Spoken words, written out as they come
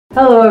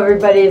Hello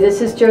everybody,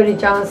 this is Jody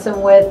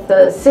Johnson with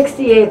the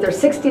 68th or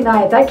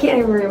 69th, I can't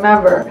even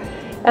remember,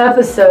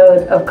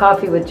 episode of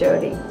Coffee with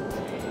Jody.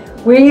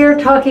 We are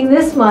talking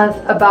this month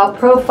about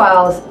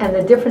profiles and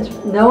the difference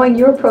knowing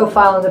your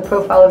profile and the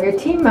profile of your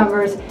team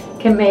members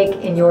can make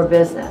in your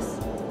business.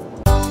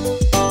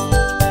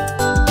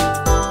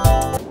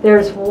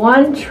 There's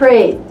one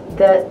trait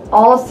that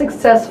all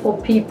successful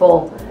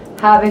people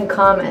have in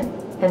common,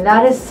 and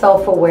that is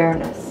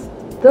self-awareness.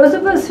 Those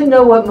of us who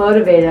know what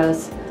motivates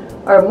us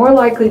are more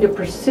likely to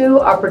pursue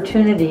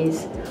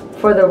opportunities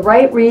for the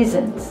right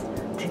reasons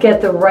to get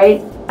the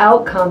right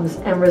outcomes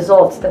and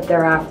results that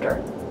they're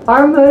after.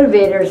 Our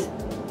motivators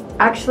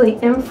actually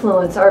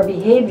influence our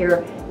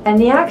behavior and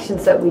the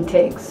actions that we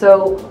take.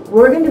 So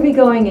we're going to be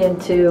going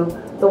into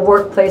the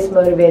workplace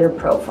motivator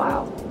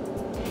profile.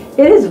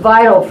 It is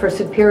vital for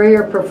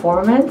superior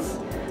performance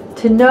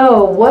to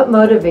know what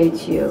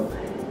motivates you,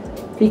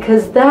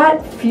 because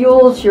that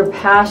fuels your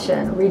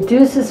passion,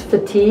 reduces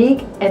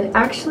fatigue, and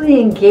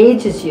actually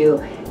engages you,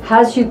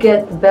 has you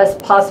get the best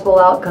possible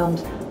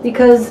outcomes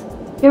because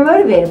you're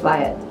motivated by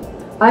it.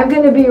 I'm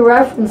going to be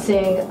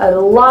referencing a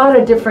lot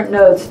of different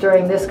notes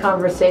during this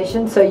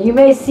conversation, so you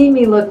may see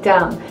me look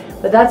down,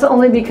 but that's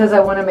only because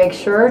I want to make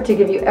sure to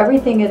give you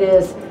everything it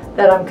is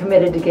that I'm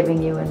committed to giving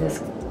you in this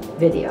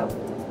video.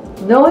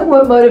 Knowing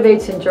what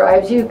motivates and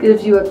drives you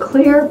gives you a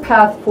clear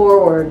path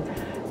forward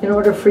in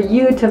order for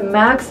you to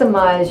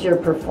maximize your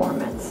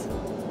performance.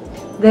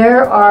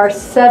 There are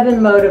 7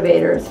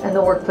 motivators in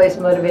the workplace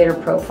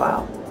motivator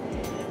profile.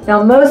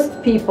 Now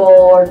most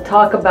people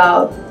talk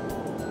about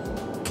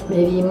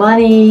maybe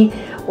money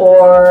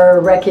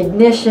or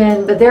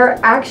recognition, but there are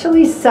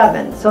actually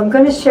 7, so I'm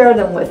going to share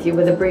them with you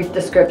with a brief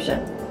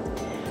description.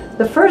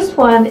 The first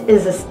one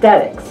is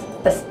aesthetics.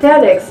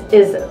 Aesthetics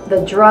is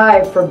the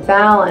drive for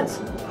balance,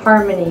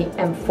 harmony,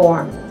 and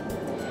form.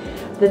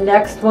 The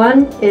next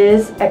one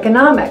is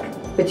economic,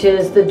 which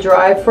is the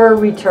drive for a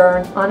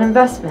return on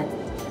investment.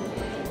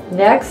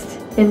 Next,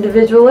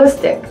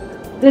 individualistic.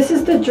 This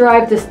is the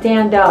drive to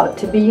stand out,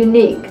 to be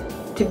unique,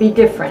 to be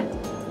different.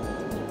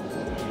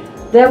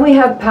 Then we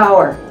have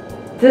power.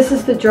 This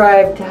is the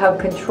drive to have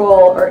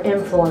control or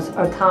influence,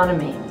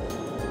 autonomy.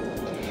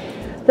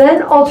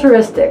 Then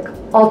altruistic.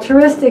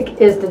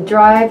 Altruistic is the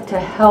drive to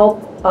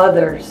help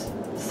others,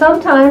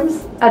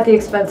 sometimes at the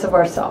expense of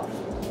ourselves.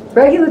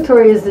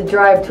 Regulatory is the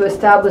drive to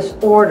establish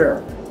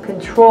order,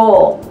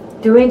 control,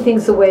 doing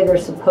things the way they're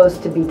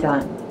supposed to be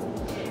done.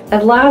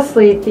 And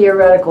lastly,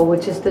 theoretical,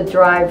 which is the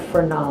drive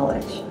for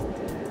knowledge.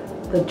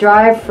 The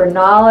drive for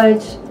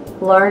knowledge,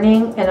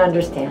 learning, and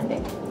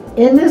understanding.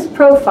 In this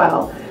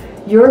profile,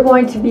 you're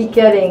going to be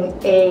getting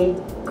a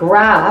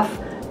graph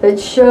that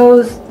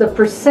shows the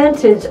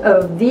percentage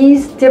of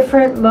these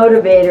different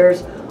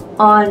motivators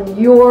on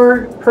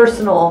your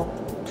personal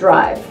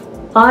drive.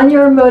 On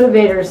your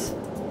motivators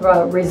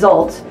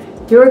results,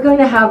 you're going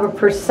to have a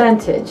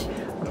percentage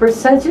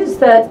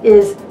that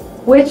is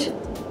which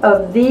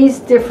of these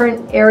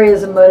different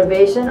areas of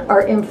motivation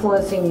are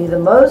influencing you the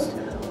most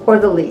or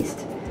the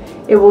least.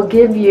 It will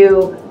give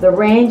you the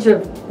range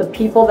of the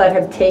people that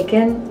have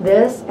taken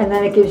this, and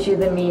then it gives you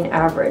the mean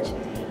average.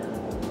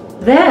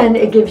 Then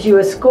it gives you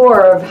a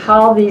score of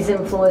how these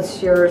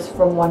influence yours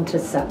from 1 to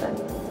 7.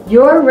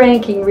 Your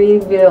ranking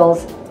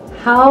reveals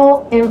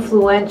how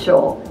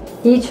influential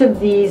each of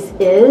these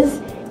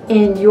is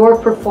in your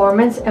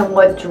performance and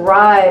what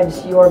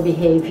drives your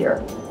behavior.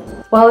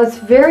 While it's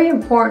very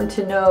important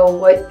to know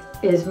what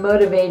is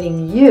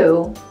motivating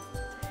you,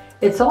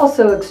 it's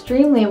also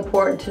extremely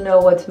important to know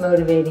what's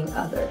motivating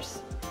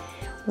others.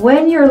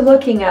 When you're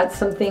looking at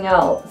something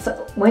else,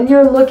 when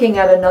you're looking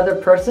at another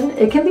person,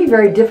 it can be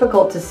very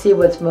difficult to see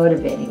what's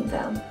motivating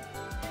them.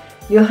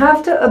 You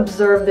have to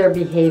observe their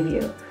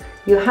behavior.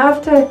 You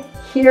have to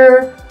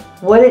hear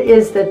what it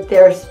is that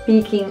they're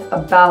speaking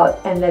about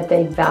and that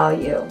they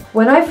value.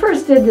 When I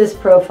first did this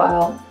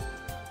profile,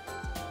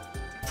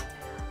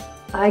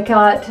 I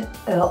got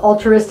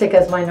altruistic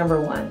as my number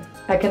 1,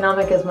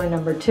 economic as my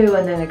number 2,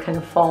 and then it kind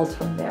of falls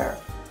from there.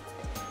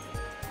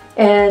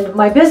 And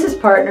my business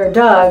partner,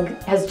 Doug,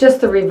 has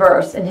just the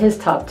reverse in his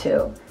top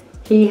 2.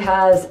 He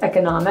has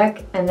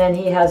economic and then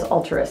he has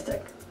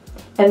altruistic.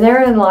 And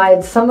therein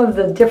lies some of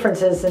the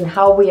differences in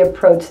how we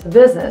approach the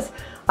business.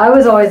 I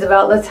was always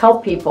about let's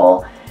help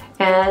people,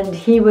 and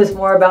he was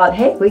more about,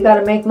 hey, we got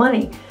to make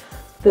money.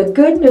 The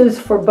good news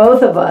for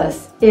both of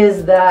us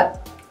is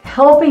that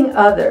helping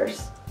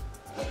others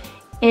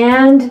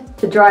and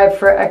the drive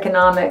for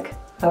economic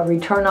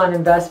return on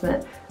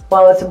investment,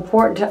 while it's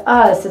important to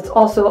us, it's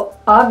also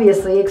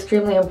obviously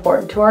extremely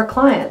important to our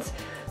clients.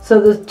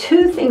 So the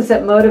 2 things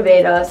that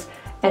motivate us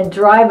and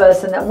drive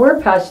us and that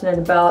we're passionate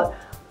about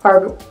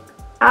are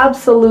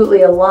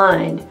absolutely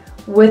aligned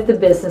with the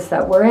business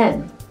that we're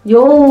in.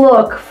 You'll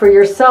look for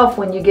yourself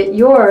when you get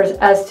yours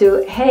as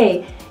to,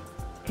 hey,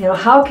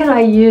 how can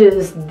I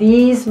use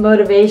these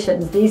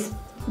motivations, these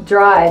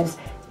drives,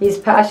 these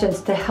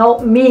passions to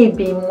help me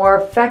be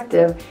more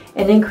effective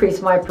and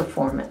increase my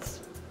performance.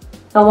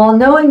 Now, while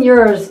knowing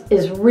yours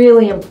is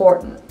really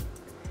important,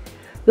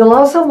 You'll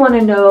also want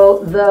to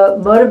know the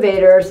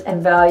motivators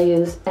and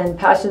values and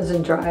passions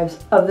and drives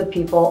of the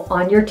people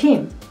on your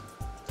team.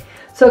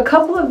 So a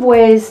couple of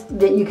ways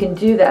that you can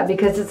do that,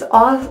 because it's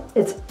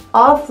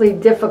awfully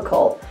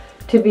difficult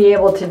to be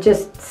able to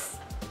just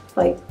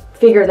like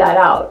figure that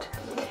out.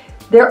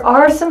 There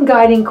are some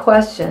guiding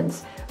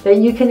questions that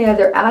you can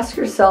either ask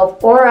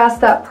yourself or ask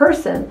that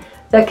person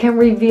that can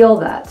reveal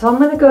that. So I'm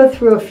going to go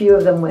through a few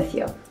of them with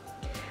you.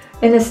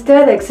 In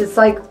aesthetics, it's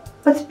like,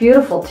 what's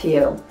beautiful to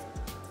you?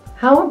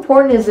 How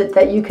important is it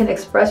that you can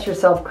express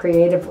yourself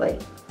creatively?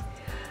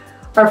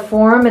 Are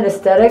form and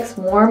aesthetics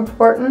more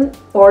important,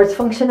 or is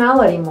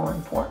functionality more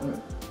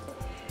important?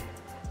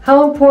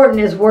 How important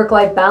is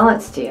work-life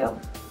balance to you?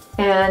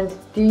 And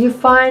do you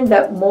find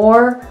that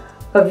more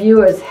of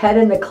you is head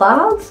in the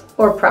clouds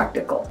or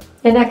practical?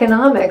 In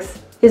economics,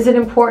 is it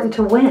important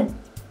to win?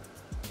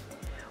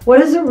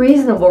 What is a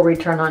reasonable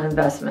return on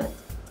investment?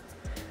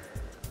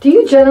 Do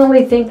you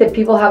generally think that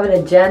people have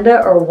an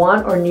agenda or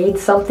want or need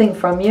something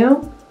from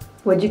you?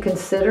 Would you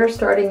consider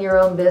starting your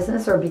own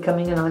business or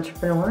becoming an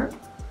entrepreneur?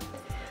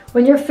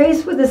 When you're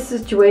faced with a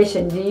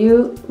situation, do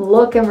you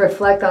look and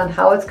reflect on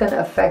how it's going to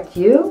affect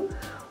you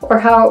or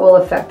how it will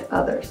affect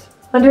others?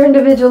 Under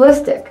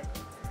individualistic,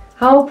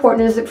 how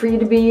important is it for you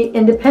to be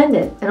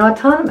independent and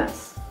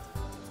autonomous?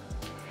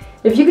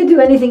 If you could do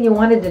anything you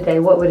wanted today,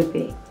 what would it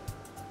be?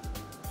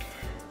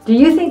 Do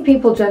you think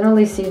people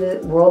generally see the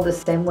world the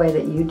same way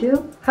that you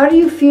do? How do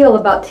you feel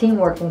about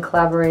teamwork and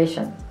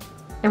collaboration?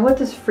 And what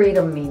does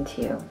freedom mean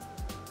to you?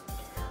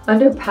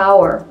 Under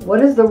power,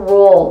 what is the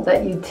role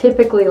that you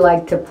typically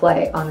like to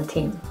play on a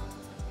team?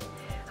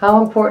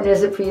 How important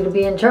is it for you to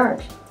be in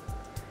charge?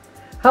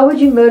 How would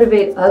you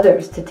motivate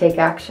others to take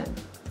action?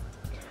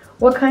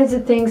 What kinds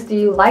of things do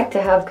you like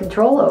to have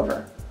control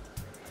over?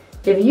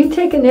 If you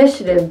take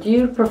initiative, do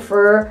you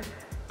prefer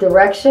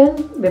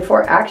direction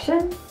before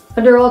action?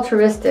 Under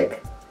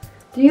altruistic,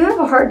 do you have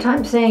a hard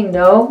time saying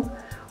no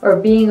or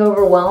being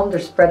overwhelmed or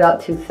spread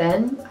out too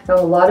thin? I know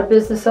a lot of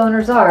business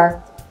owners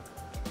are.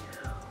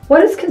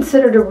 What is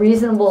considered a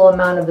reasonable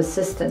amount of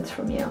assistance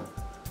from you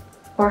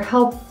or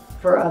help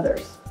for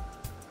others?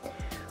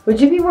 Would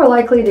you be more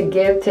likely to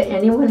give to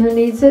anyone who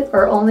needs it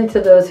or only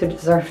to those who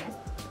deserve it?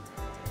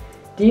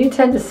 Do you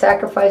tend to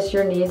sacrifice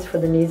your needs for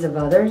the needs of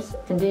others?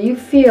 And do you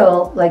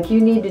feel like you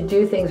need to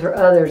do things for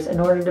others in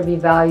order to be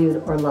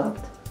valued or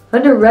loved?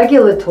 Under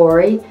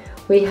regulatory,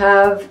 we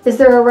have, is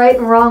there a right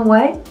and wrong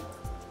way?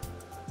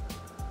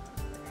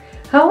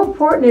 How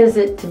important is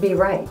it to be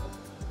right?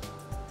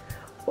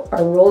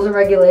 Are rules and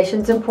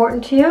regulations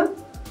important to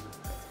you?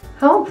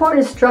 How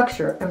important is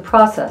structure and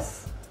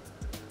process?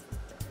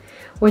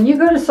 When you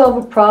go to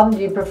solve a problem,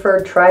 do you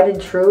prefer tried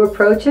and true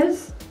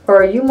approaches, or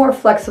are you more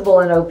flexible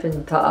and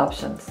open to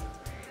options?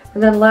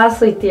 And then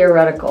lastly,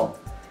 theoretical.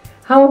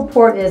 How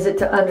important is it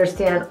to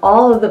understand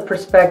all of the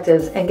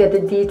perspectives and get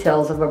the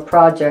details of a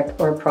project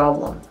or a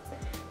problem?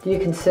 Do you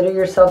consider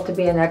yourself to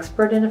be an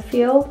expert in a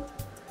field?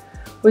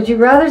 Would you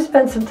rather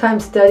spend some time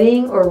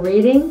studying or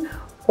reading,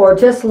 or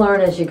just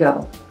learn as you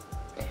go?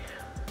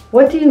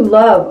 What do you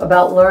love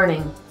about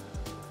learning?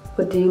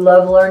 What do you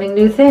love learning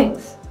new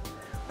things?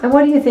 And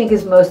what do you think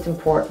is most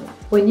important?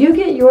 When you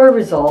get your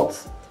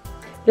results,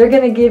 they're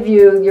going to give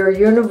you your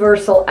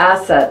universal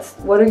assets.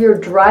 What are your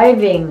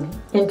driving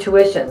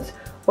intuitions?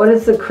 What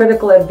is the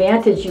critical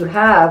advantage you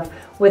have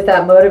with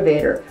that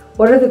motivator?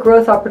 What are the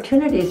growth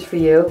opportunities for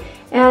you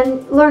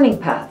and learning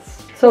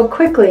paths? So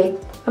quickly,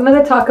 I'm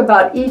going to talk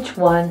about each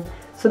one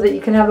so that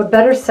you can have a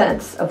better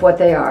sense of what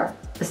they are.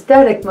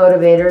 Aesthetic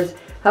motivators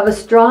have a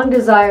strong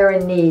desire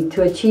and need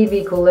to achieve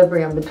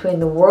equilibrium between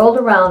the world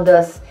around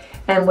us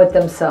and with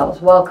themselves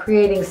while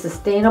creating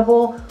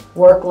sustainable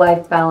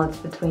work-life balance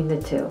between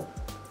the two.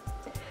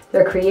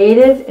 They're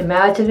creative,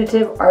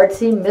 imaginative,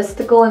 artsy,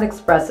 mystical, and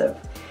expressive.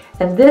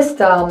 And this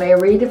style may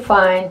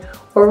redefine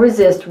or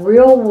resist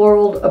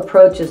real-world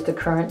approaches to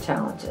current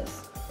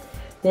challenges.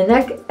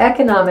 The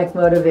economic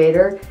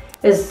motivator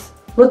is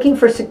looking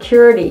for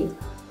security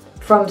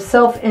from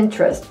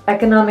self-interest,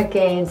 economic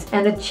gains,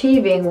 and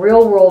achieving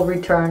real-world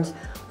returns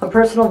on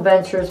personal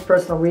ventures,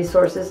 personal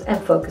resources,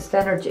 and focused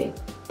energy.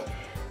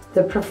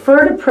 The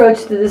preferred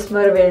approach to this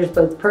motivator is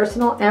both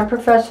personal and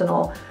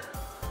professional,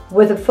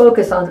 with a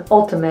focus on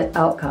ultimate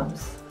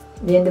outcomes.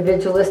 The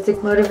individualistic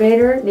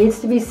motivator needs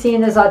to be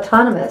seen as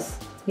autonomous,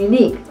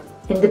 unique,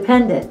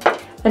 independent,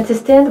 and to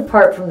stand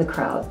apart from the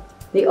crowd.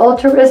 The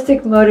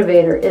altruistic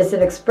motivator is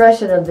an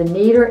expression of the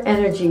need or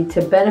energy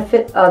to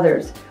benefit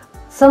others,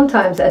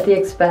 sometimes at the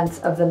expense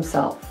of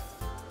themselves.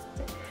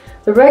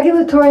 The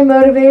regulatory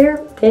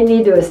motivator, they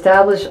need to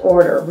establish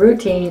order,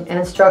 routine,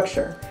 and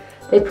structure.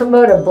 They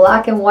promote a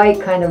black and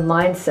white kind of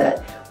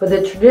mindset with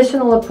a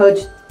traditional approach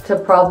to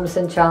problems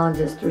and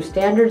challenges through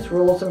standards,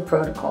 rules, and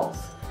protocols.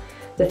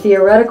 The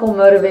theoretical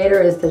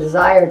motivator is the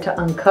desire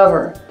to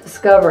uncover,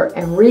 discover,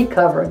 and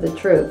recover the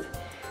truth.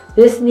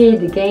 This need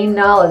to gain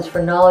knowledge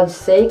for knowledge's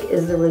sake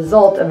is the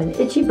result of an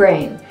itchy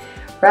brain.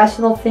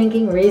 Rational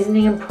thinking,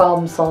 reasoning, and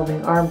problem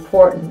solving are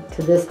important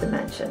to this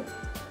dimension.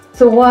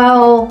 So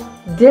while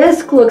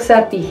DISC looks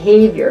at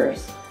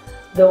behaviors,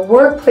 The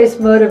workplace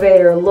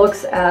motivator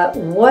looks at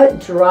what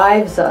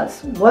drives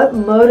us, what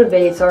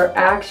motivates our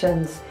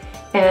actions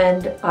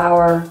and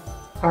our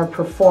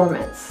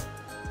performance.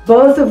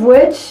 Both of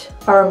which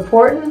are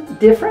important,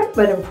 different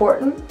but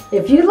important.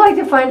 If you'd like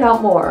to find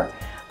out more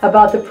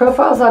about the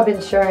profiles I've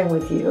been sharing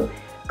with you,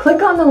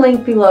 click on the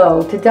link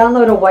below to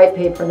download a white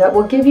paper that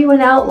will give you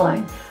an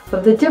outline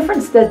of the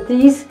difference that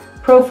these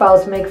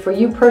profiles make for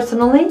you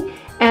personally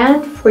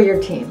and for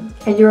your team,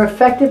 and your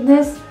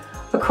effectiveness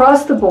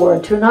across the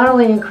board to not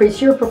only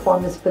increase your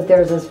performance but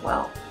theirs as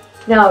well.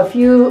 Now, if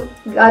you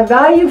got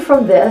value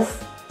from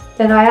this,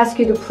 then I ask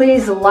you to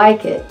please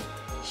like it,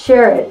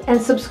 share it,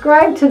 and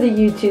subscribe to the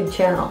YouTube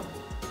channel.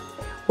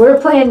 We're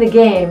playing the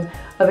game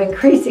of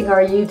increasing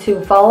our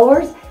YouTube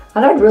followers,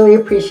 and I'd really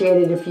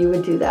appreciate it if you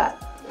would do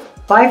that.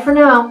 Bye for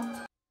now.